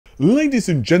Ladies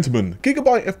and gentlemen,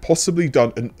 Gigabyte have possibly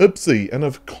done an oopsie and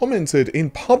have commented in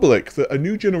public that a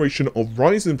new generation of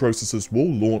Ryzen processors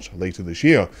will launch later this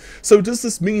year. So does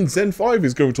this mean Zen 5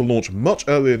 is going to launch much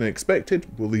earlier than expected?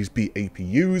 Will these be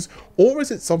APUs, or is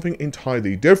it something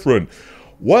entirely different?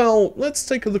 Well, let's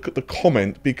take a look at the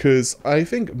comment, because I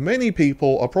think many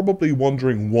people are probably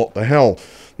wondering what the hell,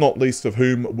 not least of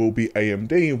whom will be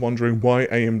AMD, wondering why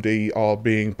AMD are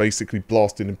being basically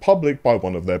blasted in public by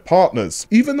one of their partners.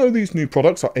 Even though these new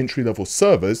products are entry-level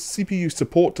servers, CPU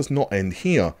support does not end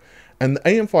here, and the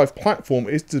AM5 platform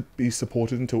is to be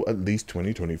supported until at least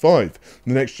 2025.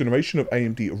 The next generation of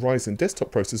AMD Ryzen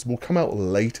desktop processors will come out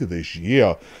later this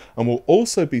year, and will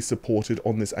also be supported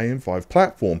on this AM5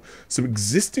 platform, so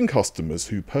existing customers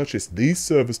who purchase these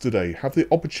servers today have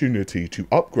the opportunity to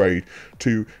upgrade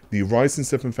to the Ryzen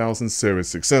 7000 series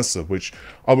successor, which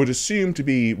I would assume to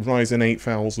be Ryzen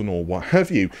 8000 or what have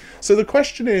you. So the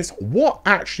question is, what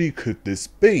actually could this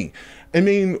be? I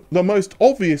mean, the most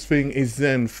obvious thing is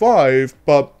Zen 5,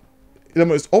 but the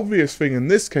most obvious thing in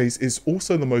this case is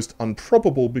also the most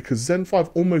improbable, because Zen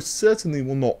 5 almost certainly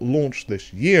will not launch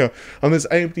this year, unless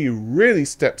AMD really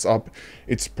steps up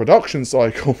its production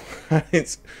cycle.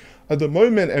 It's, at the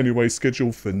moment anyway,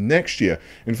 scheduled for next year.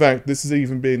 In fact, this has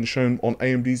even been shown on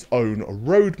AMD's own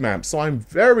roadmap, so I'm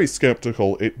very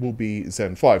skeptical it will be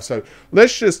Zen 5. So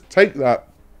let's just take that,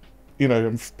 you know,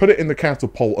 and put it in the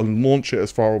catapult and launch it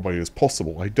as far away as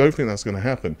possible. I don't think that's going to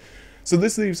happen. So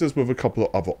this leaves us with a couple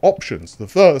of other options. The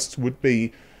first would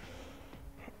be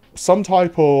some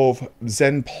type of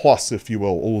Zen Plus, if you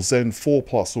will, or Zen 4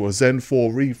 Plus, or a Zen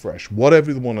 4 refresh,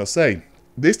 whatever you want to say.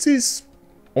 This is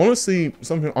honestly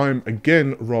something I'm,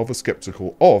 again, rather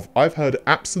skeptical of. I've heard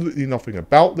absolutely nothing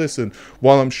about this, and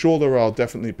while I'm sure there are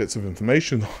definitely bits of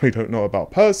information that I don't know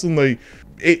about personally,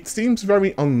 it seems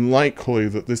very unlikely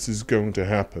that this is going to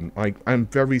happen. I'm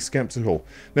very skeptical.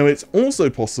 Now, it's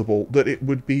also possible that it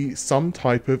would be some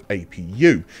type of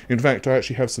APU. In fact, I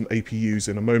actually have some APUs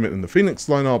in a moment in the Phoenix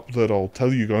lineup that I'll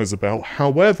tell you guys about.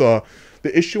 However,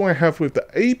 the issue I have with the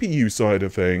APU side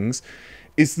of things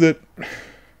is that,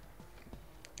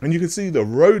 and you can see the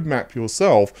roadmap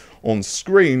yourself on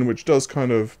screen, which does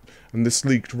kind of, and this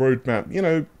leaked roadmap, you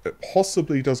know, it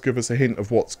possibly does give us a hint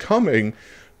of what's coming.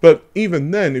 But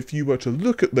even then, if you were to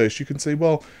look at this, you can say,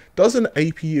 well, does an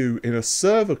APU in a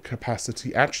server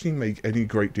capacity actually make any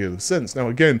great deal of sense? Now,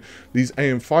 again, these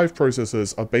AM5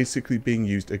 processors are basically being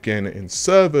used again in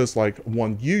servers like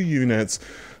 1U units.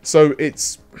 So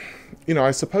it's, you know, I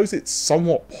suppose it's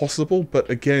somewhat possible, but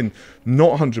again,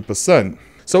 not 100%.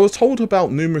 So I was told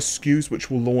about numerous SKUs which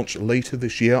will launch later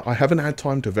this year. I haven't had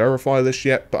time to verify this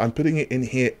yet, but I'm putting it in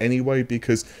here anyway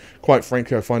because, quite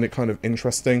frankly, I find it kind of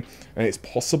interesting. And it's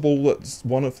possible that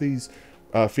one of these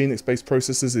Phoenix-based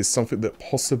processors is something that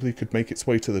possibly could make its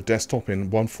way to the desktop in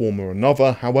one form or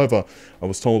another. However, I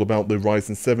was told about the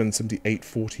Ryzen 7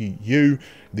 7840U,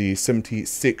 the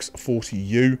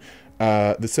 7640U,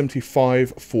 the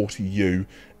 7540U,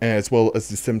 as well as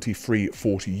the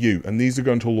 7340U, and these are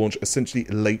going to launch essentially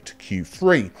late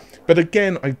Q3. But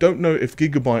again, I don't know if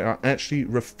Gigabyte are actually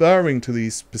referring to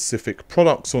these specific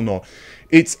products or not.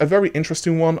 It's a very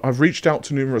interesting one. I've reached out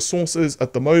to numerous sources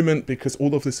at the moment because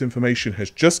all of this information has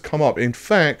just come up. In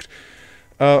fact,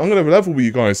 I'm going to level with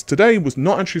you guys. Today was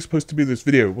not actually supposed to be this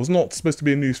video. It was not supposed to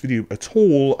be a news video at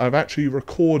all. I've actually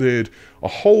recorded a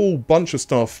whole bunch of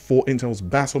stuff for Intel's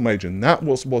Battlemage, and that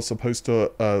was supposed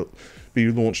to be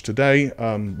launched today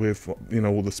with, you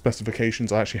know, all the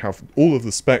specifications. I actually have all of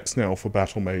the specs now for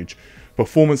Battlemage,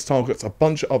 performance targets, a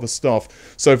bunch of other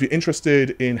stuff. So if you're interested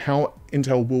in how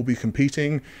Intel will be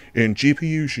competing in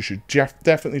GPUs, you should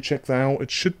definitely check that out. It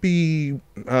should be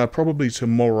probably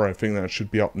tomorrow. I think that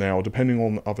should be up now, depending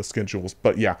on other schedules.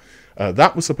 But yeah,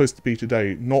 that was supposed to be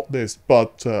today, not this.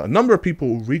 But a number of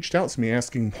people reached out to me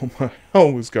asking what the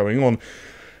hell was going on.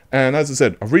 And as I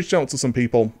said, I've reached out to some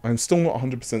people. I'm still not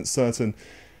 100% certain.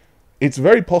 It's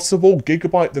very possible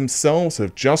Gigabyte themselves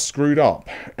have just screwed up,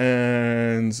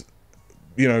 and,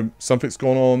 you know, something's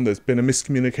gone on. There's been a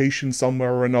miscommunication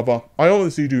somewhere or another. I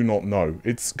honestly do not know.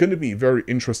 It's going to be very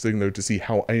interesting, though, to see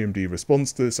how AMD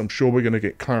responds to this. I'm sure we're going to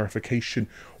get clarification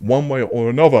one way or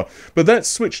another. But let's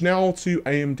switch now to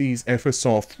AMD's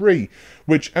FSR 3,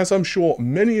 which, as I'm sure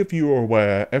many of you are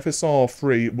aware, FSR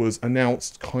 3 was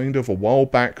announced kind of a while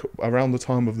back, around the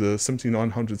time of the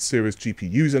 7900 series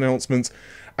GPUs announcements.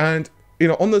 And, you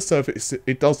know, on the surface,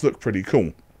 it does look pretty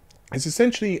cool. It's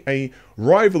essentially a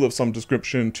rival of some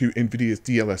description to Nvidia's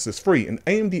DLSS 3, and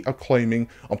AMD are claiming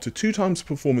up to 2 times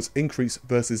performance increase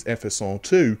versus FSR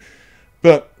 2,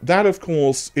 but that of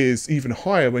course is even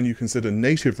higher when you consider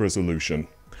native resolution.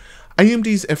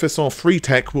 AMD's FSR 3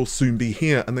 tech will soon be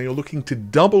here, and they are looking to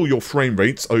double your frame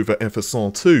rates over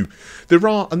FSR 2. There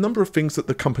are a number of things that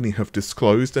the company have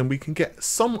disclosed, and we can get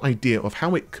some idea of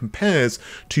how it compares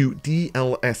to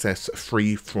DLSS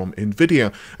 3 from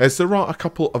Nvidia, as there are a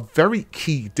couple of very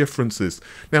key differences.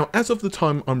 Now, as of the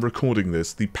time I'm recording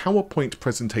this, the PowerPoint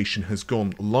presentation has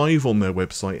gone live on their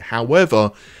website.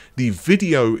 However, the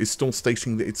video is still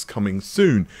stating that it's coming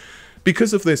soon.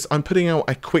 Because of this, I'm putting out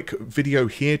a quick video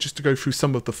here just to go through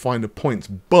some of the finer points,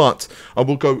 but I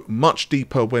will go much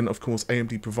deeper when, of course,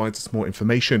 AMD provides us more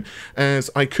information, as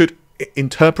I could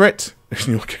interpret, and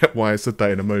you'll get why I said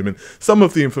that in a moment, some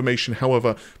of the information.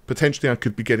 However, potentially I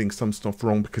could be getting some stuff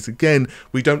wrong because, again,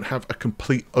 we don't have a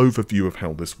complete overview of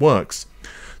how this works.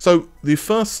 So the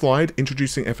first slide,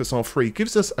 introducing FSR 3,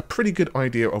 gives us a pretty good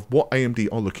idea of what AMD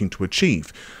are looking to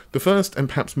achieve. The first and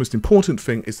perhaps most important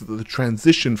thing is that the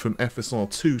transition from FSR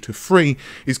 2 to 3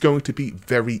 is going to be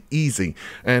very easy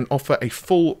and offer a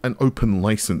full and open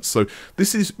license. So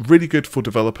this is really good for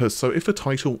developers. So if a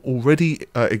title already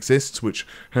exists which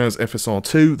has FSR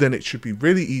 2, then it should be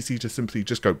really easy to simply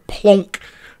just go plonk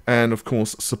and, of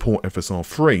course, support FSR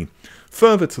 3.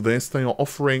 Further to this, they are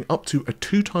offering up to a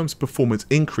 2x performance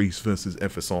increase versus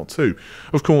FSR 2.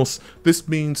 Of course, this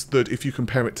means that if you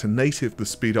compare it to native, the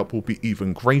speed up will be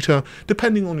even greater,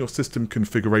 depending on your system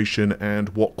configuration and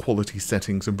what quality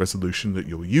settings and resolution that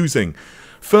you're using.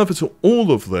 Further to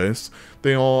all of this,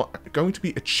 they are going to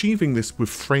be achieving this with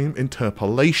frame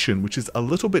interpolation, which is a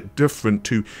little bit different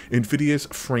to Nvidia's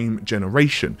frame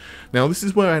generation. Now, this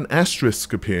is where an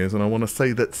asterisk appears, and I want to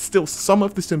say that still some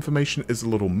of this information is a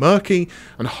little murky,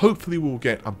 and hopefully we'll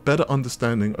get a better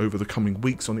understanding over the coming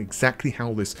weeks on exactly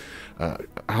how this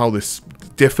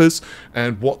differs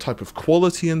and what type of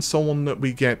quality and so on that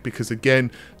we get, because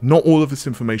again, not all of this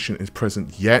information is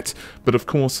present yet, but of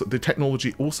course the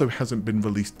technology also hasn't been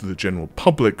released to the general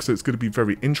public, so it's going to be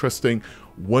very interesting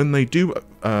when they do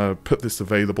put this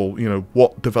available, you know,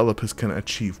 what developers can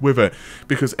achieve with it,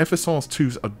 because FSR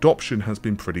 2's adoption has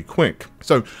been pretty quick.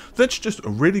 So let's just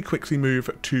really quickly move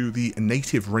to the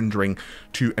native rendering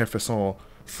to FSR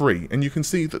 3, and you can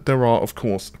see that there are, of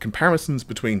course, comparisons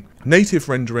between native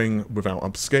rendering without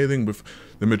upscaling, with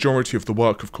the majority of the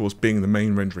work, of course, being the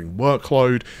main rendering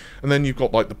workload, and then you've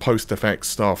got like the post-effects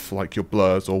stuff, like your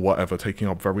blurs or whatever, taking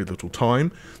up very little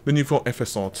time. Then you've got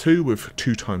FSR 2 with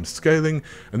 2x scaling,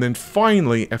 and then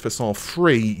finally FSR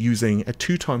 3 using a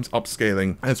 2x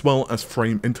upscaling, as well as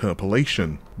frame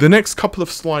interpolation. The next couple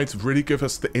of slides really give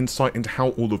us the insight into how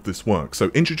all of this works. So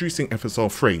introducing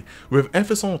FSR 3. With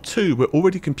FSR 2, we're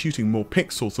already computing more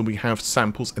pixels than we have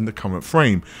samples in the current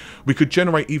frame. We could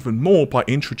generate even more by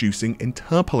introducing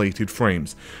interpolated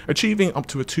frames, achieving up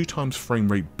to a 2x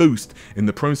frame rate boost in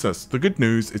the process. The good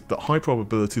news is that high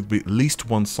probability will be at least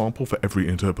one sample for every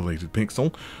interpolated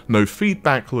pixel, no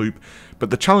feedback loop, but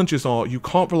the challenges are you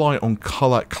can't rely on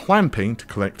color clamping to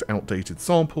collect outdated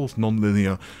samples,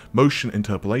 non-linear motion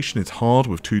interpolation is hard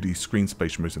with 2D screen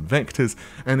space motion vectors,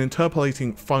 and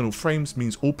interpolating final frames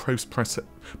means all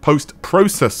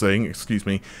post-processing,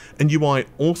 and UI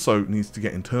also needs to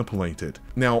get interpolated.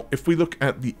 Now, if we look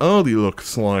at the early look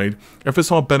slide,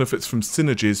 FSR benefits from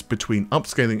synergies between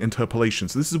upscaling and interpolation.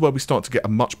 So this is where we start to get a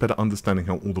much better understanding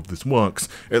how all of this works.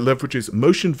 It leverages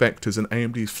motion vectors and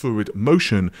AMD's fluid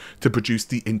motion to produce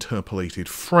the interpolated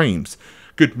frames.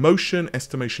 Good motion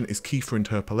estimation is key for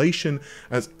interpolation,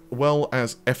 as well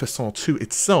as FSR 2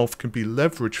 itself can be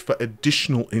leveraged for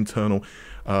additional internal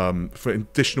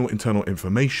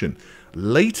information.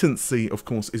 Latency, of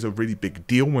course, is a really big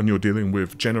deal when you're dealing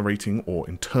with generating or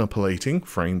interpolating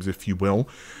frames, if you will,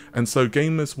 and so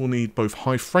gamers will need both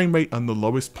high frame rate and the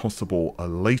lowest possible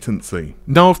latency.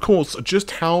 Now, of course,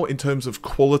 just how in terms of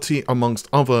quality amongst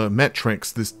other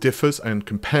metrics this differs and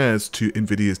compares to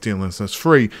Nvidia's DLSS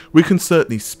 3, we can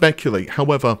certainly speculate.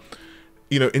 However,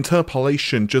 you know,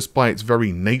 interpolation just by its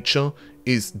very nature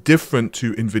is different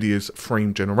to Nvidia's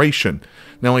frame generation.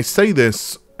 Now, I say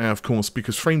this, of course,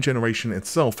 because frame generation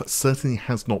itself certainly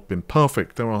has not been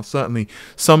perfect. There are certainly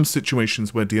some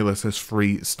situations where DLSS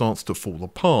 3 starts to fall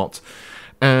apart,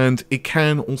 and it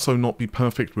can also not be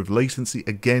perfect with latency.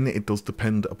 Again, it does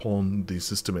depend upon the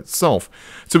system itself.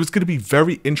 So it's going to be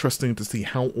very interesting to see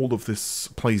how all of this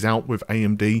plays out with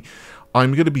AMD.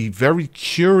 I'm going to be very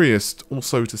curious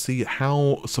also to see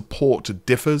how support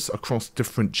differs across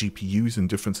different GPUs and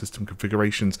different system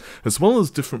configurations, as well as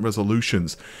different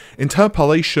resolutions.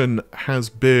 Interpolation has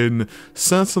been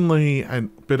certainly a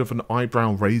bit of an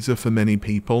eyebrow raiser for many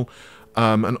people,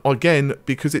 and again,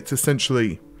 because it's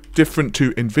essentially different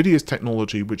to Nvidia's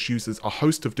technology, which uses a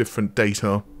host of different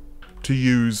data to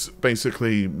use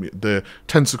basically the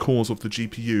tensor cores of the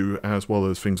GPU, as well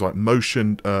as things like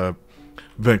motion,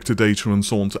 vector data and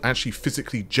so on, to actually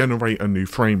physically generate a new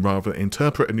frame rather than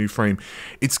interpret a new frame.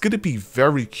 It's going to be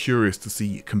very curious to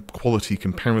see quality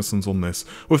comparisons on this.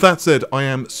 With that said, I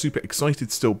am super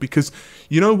excited still, because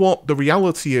you know what, the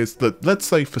reality is that, let's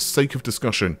say for sake of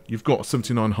discussion, you've got a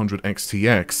 7900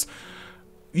 XTX.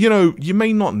 You know, you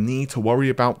may not need to worry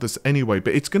about this anyway,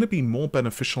 but it's going to be more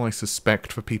beneficial, I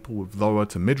suspect, for people with lower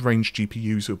to mid-range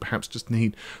GPUs who perhaps just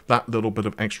need that little bit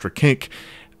of extra kick.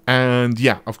 And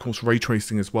yeah, of course, ray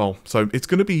tracing as well. So it's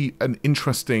going to be an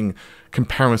interesting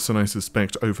comparison, I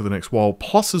suspect, over the next while.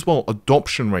 Plus, as well,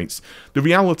 adoption rates. The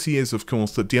reality is, of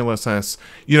course, that DLSS,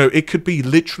 you know, it could be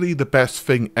literally the best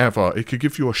thing ever. It could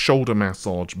give you a shoulder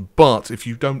massage. But if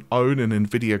you don't own an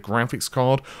Nvidia graphics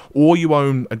card, or you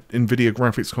own an Nvidia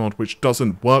graphics card which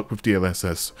doesn't work with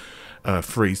DLSS,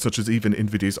 free, such as even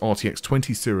Nvidia's RTX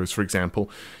 20 series, for example,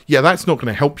 yeah, that's not going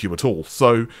to help you at all.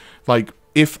 So, like,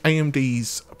 if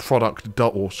AMD's product,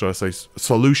 or should I say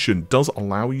solution, does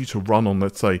allow you to run on,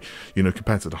 let's say, you know,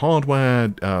 competitive hardware,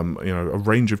 you know, a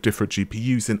range of different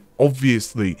GPUs, then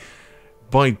obviously,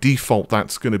 by default,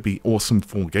 that's going to be awesome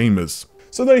for gamers.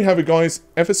 So there you have it, guys.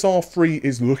 FSR 3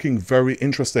 is looking very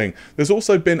interesting. There's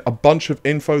also been a bunch of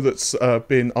info that's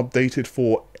been updated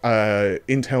for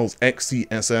Intel's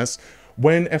XeSS.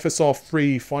 When FSR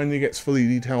 3 finally gets fully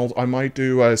detailed, I might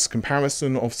do a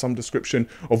comparison of some description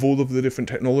of all of the different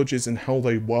technologies and how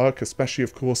they work, especially,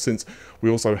 of course, since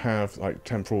we also have like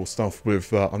temporal stuff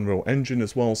with Unreal Engine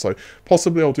as well. So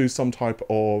possibly I'll do some type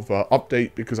of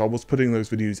update, because I was putting those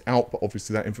videos out, but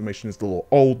obviously that information is a little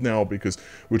old now, because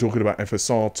we're talking about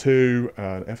FSR 2,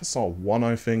 FSR 1,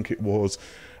 I think it was,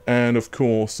 and of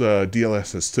course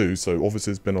DLSS 2. So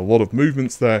obviously there's been a lot of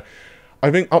movements there. I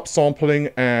think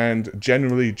upsampling and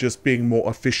generally just being more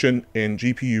efficient in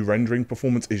GPU rendering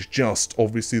performance is just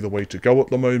obviously the way to go at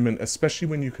the moment, especially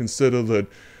when you consider that,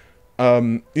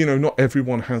 you know, not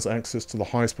everyone has access to the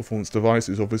highest performance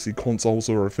devices. Obviously consoles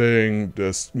are a thing,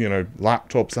 just, you know,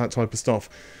 laptops, that type of stuff.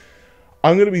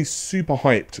 I'm going to be super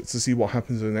hyped to see what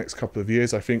happens in the next couple of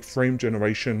years. I think frame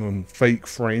generation and fake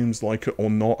frames, like it or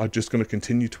not, are just going to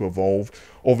continue to evolve.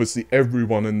 Obviously,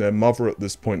 everyone and their mother at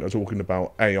this point are talking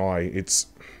about AI. It's,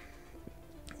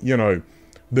 you know,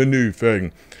 the new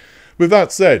thing. With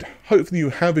that said, hopefully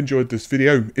you have enjoyed this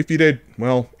video. If you did,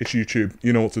 well, it's YouTube.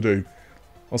 You know what to do.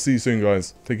 I'll see you soon,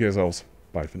 guys. Take care of yourselves.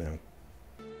 Bye for now.